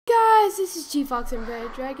guys, this is G Fox and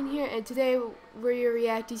Red Dragon here, and today we're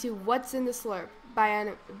reacting to What's in the Slurp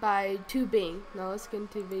by 2Bing. Now let's get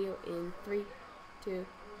into the video in 3, 2,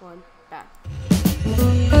 1, back.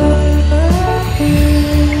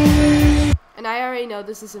 And I already know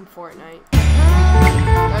this is in Fortnite.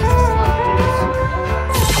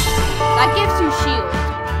 That gives you shield.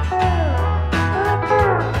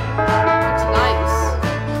 It's nice.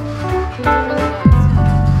 It's really nice.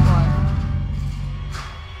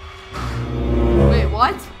 Wait,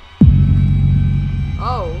 what?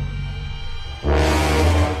 Oh.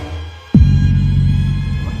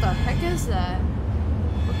 What the heck is that?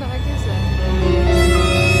 What the heck is that?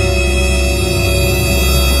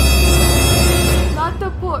 Not the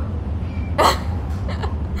port.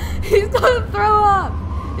 He's gonna throw up.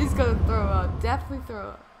 He's gonna throw up. Definitely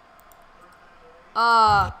throw up.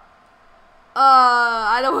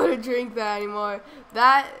 I don't want to drink that anymore.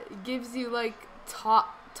 That gives you like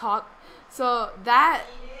talk. So that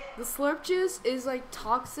the Slurp juice is like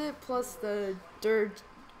toxic plus the dirt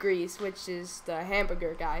grease, which is the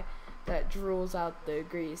hamburger guy that drools out the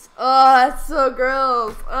grease. That's so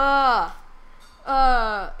gross.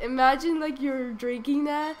 Imagine like you're drinking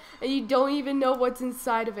that and you don't even know what's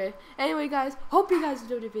inside of it. Anyway, guys, hope you guys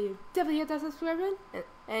enjoyed the video. Definitely hit that subscribe button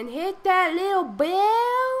and hit that little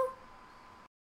bell